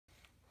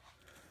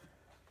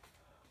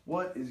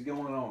What is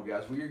going on,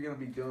 guys? We are going to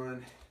be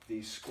doing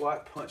the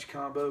squat punch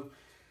combo.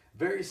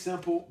 Very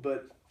simple,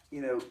 but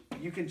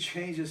you can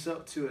change this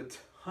up to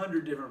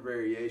 100 different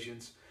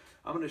variations.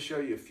 I'm going to show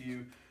you a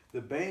few. The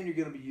band you're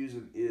going to be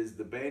using is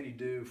the band you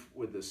do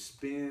with the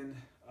spin,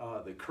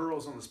 the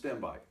curls on the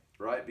spin bike,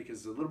 right? Because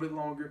it's a little bit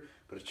longer,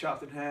 but it's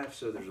chopped in half,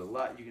 so there's a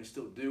lot you can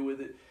still do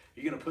with it.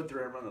 You're going to put the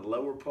ram on the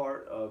lower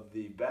part of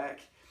the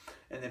back,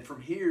 and then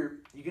from here,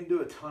 you can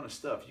do a ton of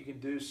stuff. You can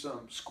do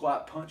some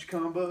squat punch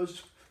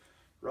combos,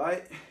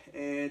 right?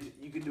 And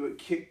you can do a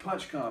kick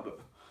punch combo.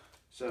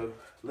 So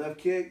left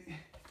kick,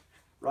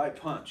 right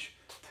punch.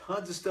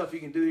 Tons of stuff you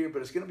can do here,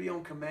 but it's going to be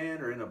on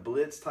command or in a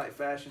blitz type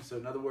fashion. So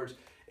in other words,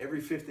 every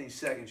 15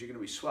 seconds, you're going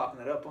to be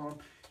swapping that up on them.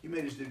 You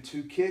may just do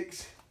 2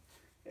 kicks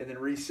and then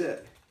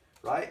reset,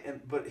 right?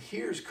 But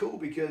here's cool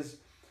because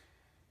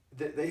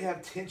they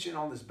have tension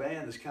on this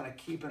band that's kind of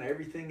keeping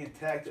everything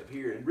intact up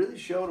here and really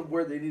showing them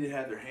where they need to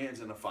have their hands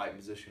in a fight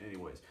position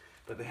anyways.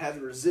 But they have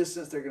the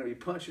resistance they're going to be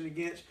punching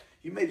against.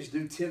 You may just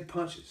do 10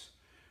 punches,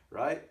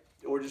 right?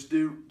 Or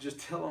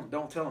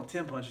don't tell them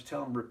 10 punches,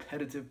 tell them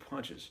repetitive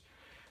punches.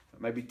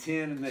 Maybe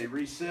 10 and they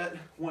reset.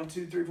 1,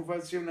 2, 3, 4, 5,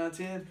 6, 7, 9,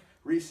 10.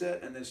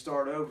 Reset and then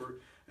start over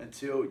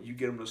until you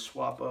get them to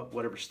swap up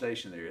whatever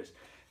station there is.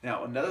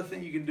 Now, another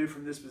thing you can do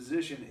from this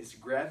position is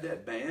grab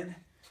that band,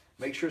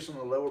 make sure it's on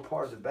the lower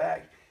part of the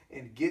back,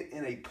 and get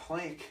in a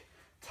plank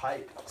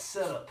type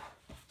setup.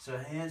 So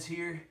hands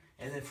here,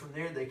 and then from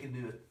there they can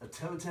do a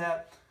toe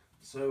tap.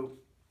 So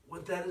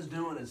what that is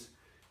doing is,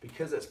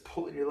 because that's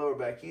pulling your lower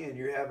back in,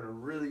 you're having to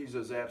really use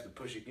those abs to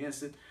push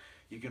against it.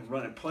 You can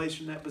run in place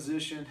from that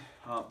position.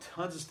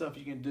 Tons of stuff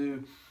you can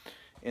do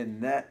in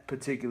that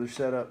particular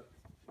setup,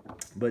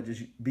 but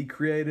just be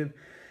creative.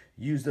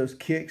 Use those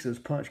kicks, those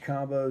punch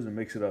combos, and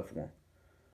mix it up for them.